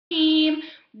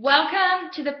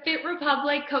Welcome to the Fit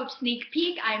Republic Coach Sneak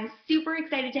Peek. I'm super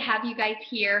excited to have you guys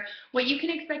here. What you can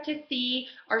expect to see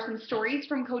are some stories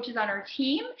from coaches on our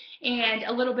team and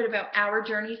a little bit about our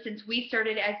journey since we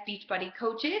started as Beachbody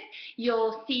coaches.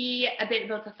 You'll see a bit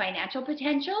about the financial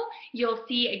potential. You'll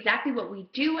see exactly what we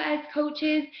do as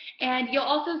coaches, and you'll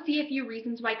also see a few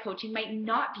reasons why coaching might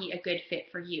not be a good fit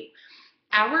for you.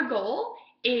 Our goal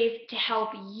is to help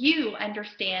you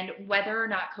understand whether or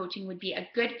not coaching would be a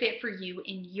good fit for you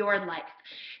in your life.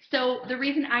 So the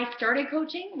reason I started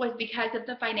coaching was because of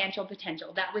the financial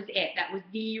potential. That was it. That was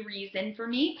the reason for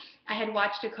me. I had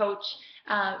watched a coach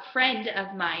friend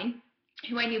of mine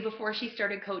who I knew before she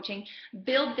started coaching,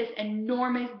 build this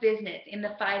enormous business in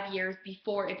the 5 years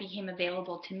before it became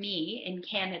available to me in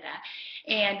Canada.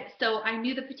 And so I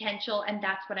knew the potential, and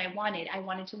that's what I wanted. I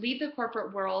wanted to leave the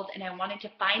corporate world, and I wanted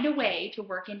to find a way to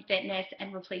work in fitness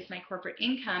and replace my corporate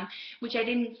income, which I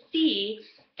didn't see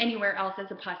anywhere else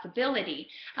as a possibility.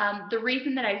 The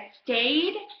reason that I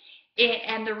stayed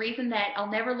and the reason that I'll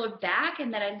never look back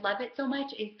and that I love it so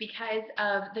much is because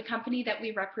of the company that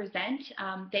we represent.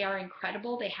 They are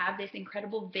incredible. They have this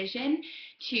incredible vision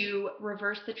to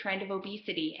reverse the trend of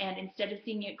obesity. And instead of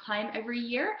seeing it climb every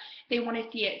year, they want to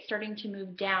see it starting to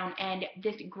move down. And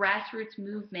this grassroots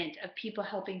movement of people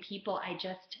helping people,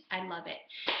 I love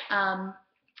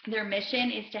it. Their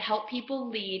mission is to help people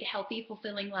lead healthy,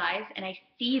 fulfilling lives, and I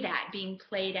see that being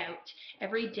played out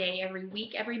every day, every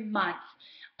week, every month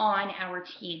on our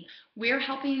team. We're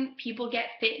helping people get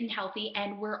fit and healthy,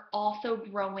 and we're also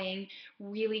growing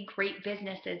really great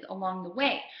businesses along the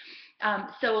way.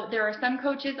 So there are some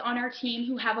coaches on our team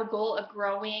who have a goal of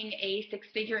growing a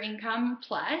six-figure income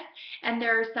plus, and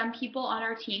there are some people on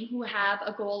our team who have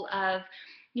a goal of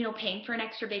paying for an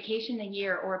extra vacation a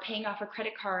year or paying off a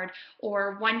credit card.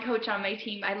 Or one coach on my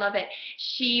team, I love it,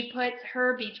 she puts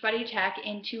her Beachbody check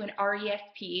into an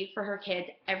RESP for her kids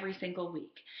every single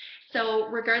week. So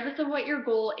regardless of what your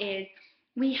goal is,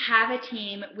 we have a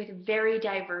team with very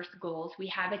diverse goals. We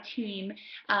have a team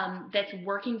that's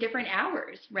working different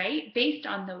hours, right, based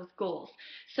on those goals.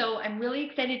 So I'm really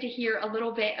excited to hear a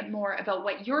little bit more about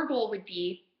what your goal would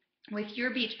be with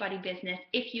your Beachbody business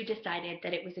if you decided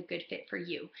that it was a good fit for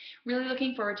you. Really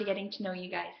looking forward to getting to know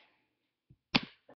you guys.